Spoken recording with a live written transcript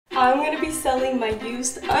I'm gonna be selling my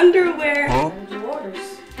used underwear.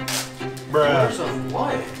 Orders. Bruh. Orders of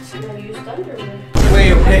what? My used underwear.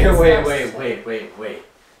 Wait.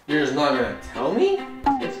 You're just not gonna tell me?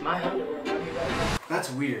 It's my underwear.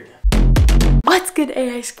 That's weird. What's good,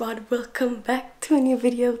 AI squad? Welcome back to a new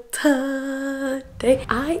video today.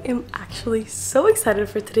 I am actually so excited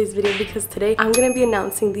for today's video because today I'm gonna be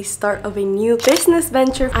announcing the start of a new business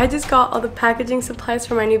venture. I just got all the packaging supplies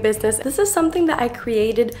for my new business. This is something that I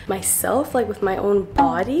created myself, like with my own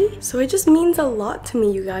body. So it just means a lot to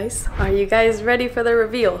me, you guys. Are you guys ready for the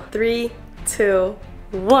reveal? 3, 2,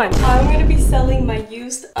 1. I'm gonna be selling my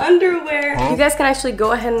used underwear. You guys can actually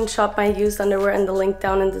go ahead and shop my used underwear in the link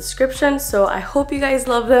down in the description. So I hope you guys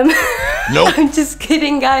love them. Nope. I'm just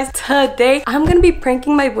kidding, guys. Today, I'm gonna be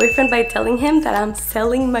pranking my boyfriend by telling him that I'm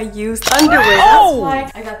selling my used underwear. That's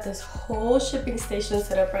why I got this whole shipping station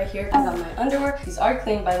set up right here. I got my underwear. These are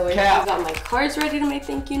clean, by the way. I got my cards ready to make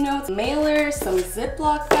thank you notes, mailers, some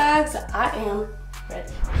Ziploc bags. I am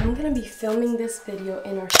ready. I'm gonna be filming this video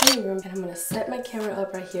in our living room and I'm gonna set my camera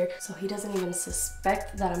up right here so he doesn't even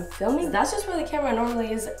suspect that I'm filming. That's just where the camera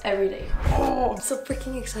normally is every day. Oh, I'm so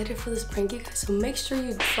freaking excited for this prank, you guys. So make sure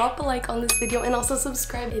you drop a like on this video and also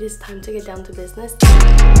subscribe. It is time to get down to business.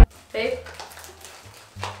 Babe?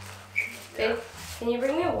 Babe, can you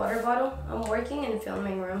bring me a water bottle? I'm working in a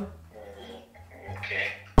filming room.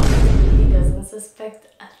 Okay. He doesn't suspect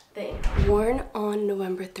a thing. Worn on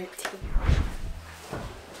November 13th.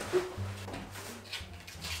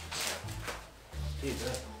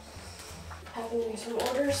 Having me some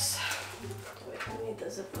orders. Wait, I need the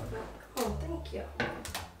Ziploc bag. Oh, thank you.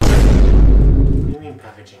 What do you mean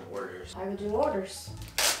packaging orders? Packaging orders.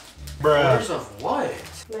 Bruh. Orders of what?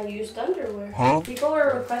 My used underwear. People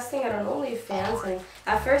were requesting it on OnlyFans, and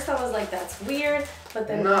at first I was like, that's weird, but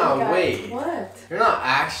then wait. What? You're not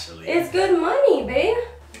actually. It's good money, babe.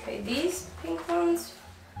 Okay, these pink ones,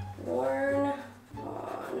 worn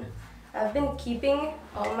on. I've been keeping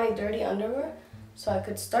all my dirty underwear so I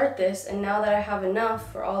could start this, and now that I have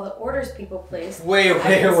enough for all the orders people placed. Wait.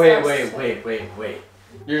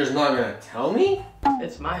 You're just not gonna tell me?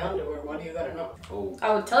 It's my underwear. Why do you gotta know? Oh.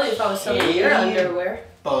 I would tell you if I was selling your underwear.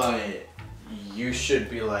 But you should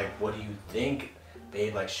be like, what do you think,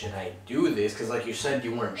 babe? Like, should I do this? Because like you said,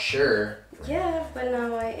 you weren't sure. Yeah, but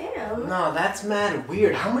now I am. No, that's mad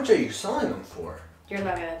weird. How much are you selling them for? You're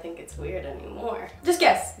not gonna think it's weird anymore. Just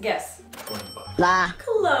guess. 20 bucks. Blah.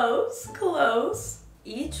 Close.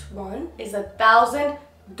 Each one is $1,000.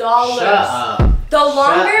 Shut up. The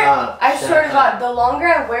longer, I Shut swear to God, up. the longer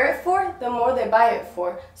I wear it for, the more they buy it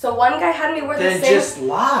for. So one guy had me wear the Then same. just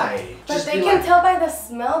lie. But Just they be can like, tell by the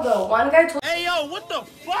smell though. One guy told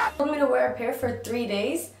What? me to wear a pair for 3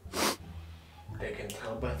 days. They can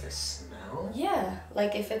tell by the smell? Yeah,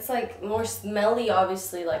 like if it's like more smelly,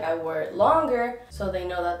 obviously like I wear it longer so they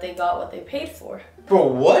know that they got what they paid for. Bro,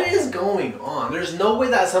 what is going on? There's no way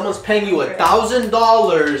that someone's paying you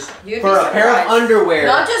 $1,000 for a pair of underwear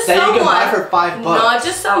Not just that someone, you can buy for $5. Not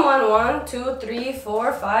just someone. 1, 2, 3,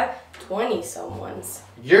 4, 5, 20 someone's.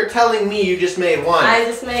 You're telling me you just made one? I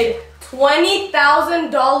just made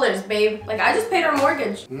 $20,000, babe. Like I just paid our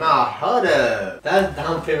mortgage. Nah, hold up. That's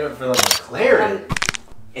down payment for the McLaren.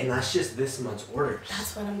 And that's just this month's orders.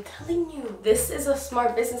 That's what I'm telling you. This is a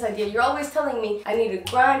smart business idea. You're always telling me I need to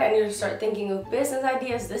grind, I need to start thinking of business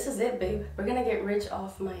ideas. This is it, babe. We're gonna get rich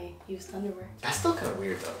off my used underwear. That's still kind of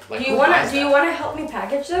weird though. Like, Do you wanna help me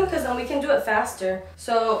package them? Because then we can do it faster.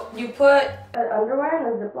 So you put an underwear in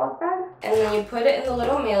a Ziploc bag and then you put it in the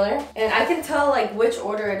little mailer. And I can tell like which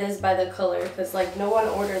order it is by the color because like no one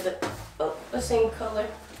ordered the same color.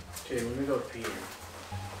 Okay, let me go pee.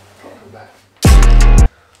 I'll come back.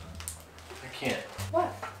 I can't.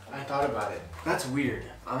 What? I thought about it. That's weird.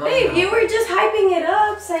 Babe, you were just hyping it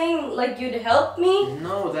up, saying like you'd help me.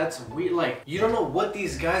 No, that's weird. Like, you don't know what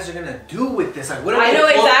these guys are gonna do with this. Like, what? I know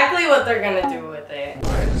exactly what they're gonna do with it.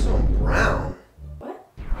 Why is this so brown? What?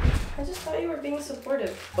 I just thought you were being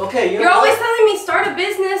supportive. Okay, You're always telling me start a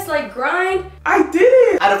business, like grind. I did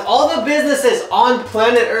it! Out of all the businesses on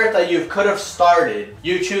planet Earth that you could have started,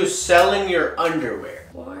 you choose selling your underwear.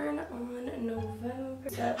 Born on November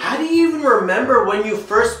 7th. How do you even remember when you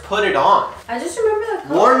first put it on? I just remember the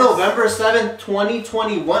colors. War November 7th,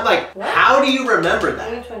 2021? Like, What? how do you remember that?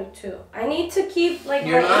 2022. I need to keep like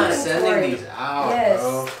You're my not inventory. sending these out, Yes.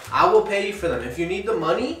 bro. I will pay you for them. If you need the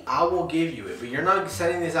money, I will give you it. But you're not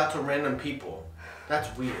sending these out to random people. That's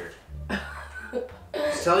weird.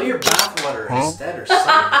 Sell your bathwater instead or something.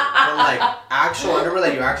 But like actual underwear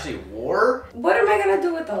that you actually wore. store What am I gonna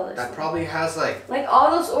do with all this? that probably has like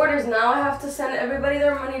all those orders now, I have to send everybody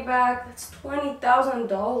their money back. That's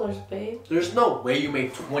 $20,000, babe. there's no way you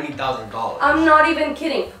made $20,000. I'm not even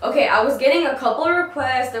kidding. Okay, I was getting a couple of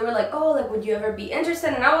requests. They were like, oh, like, would you ever be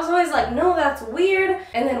interested? And I was always like, no, that's weird.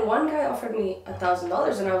 And then one guy offered me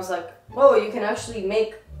 $1,000 and I was like, whoa, you can actually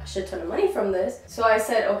make a shit ton of money from this. So I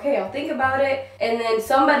said, okay, I'll think about it. And then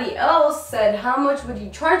somebody else said, how much would you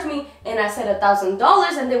charge me? And I said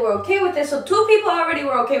 $1,000 and they were okay with it. So 2 people already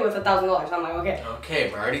were okay with $1,000. I'm like, okay. Okay,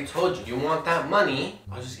 but I already told you, you want that money,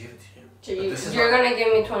 I'll just give it to you. So you're gonna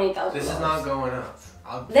give me $20,000. This is not going up.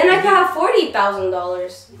 Then I can have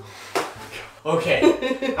 $40,000. Okay.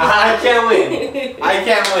 I can't win. I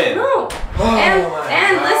can't win. No. Oh and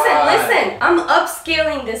my listen. I'm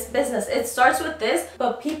upscaling this business. It starts with this,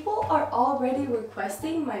 but people are already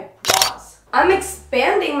requesting my bras. I'm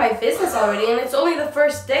expanding my business already, and it's only the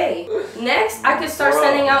first day. Next, I could start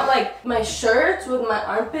sending out like my shirts with my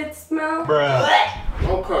armpit smell. Bruh.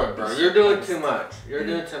 Okay, bro. You're doing too much. You're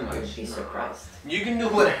doing too much. You'd be surprised. You can do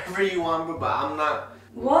whatever you want, but I'm not.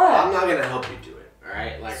 What? I'm not gonna help you do it. All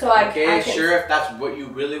right? Like, So I can... sure. If that's what you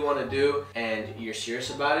really want to do, and you're serious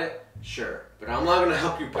about it, sure. But I'm not gonna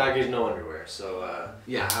help you package no underwear. So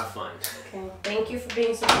yeah, have fun. Okay. Thank you for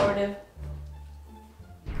being supportive.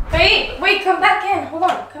 Wait, come back in. Hold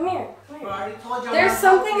on. Come here. Bro, I already told you. There's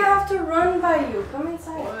something I have to run by you. Come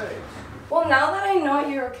inside. What? Well, now that I know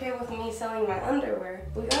you're okay with me selling my underwear,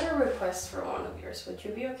 we got a request for one of yours. Would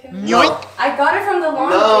you be okay with No. that? I got it from the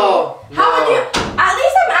laundry. No. How would you? At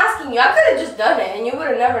least I'm asking you. I could have just done it and you would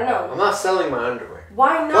have never known. I'm not selling my underwear.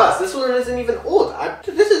 Why not? Plus, this one isn't even old.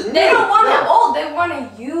 This is new. They don't want No. it old. They want it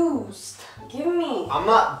used. Give me. I'm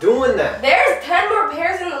not doing that. There's 10 more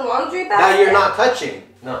pairs in the laundry basket. That you're not touching.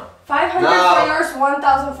 No. 500 No. for yours,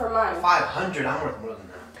 1,000 for mine. 500. I'm worth more than that.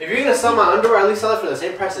 If you're gonna sell my underwear, at least sell it for the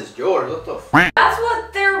same price as yours. What the f? That's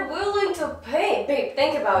what they're willing to pay. Babe,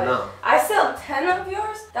 think about No. it. I sell 10 of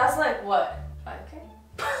yours. That's like what? 5K?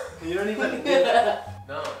 You don't even.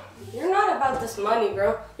 No. You're not about this money,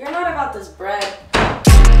 bro. You're not about this bread.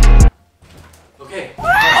 Okay.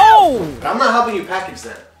 Oh! But I'm not helping you package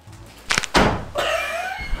that.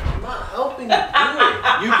 I'm not helping you do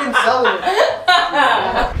it. You can sell it. I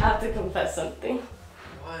have to confess something.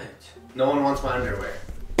 What? No one wants my underwear.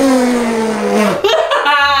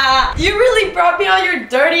 You really brought me all your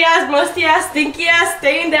dirty ass, musty ass, stinky ass,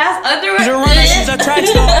 stained ass underwear.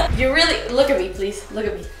 You really, look at me please, look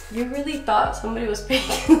at me. You really thought somebody was paying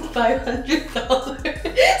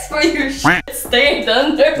 $500 for your shit stained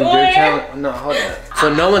underwear? No, hold on. So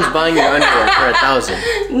no one's buying your underwear for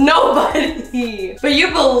 $1,000. Nobody. But you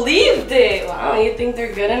believed it. Wow, you think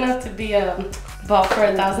they're good enough to be bought for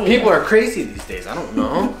 $1,000? People are crazy these days. I don't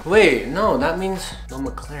know. Wait, no, that means no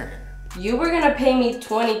McLaren. You were gonna pay me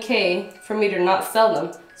 $20K for me to not sell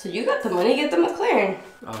them. So you got the money, get the McLaren.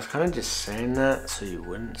 I was kind of just saying that so you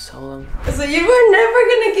wouldn't sell them. So you were never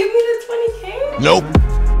gonna give me the $20K? Nope.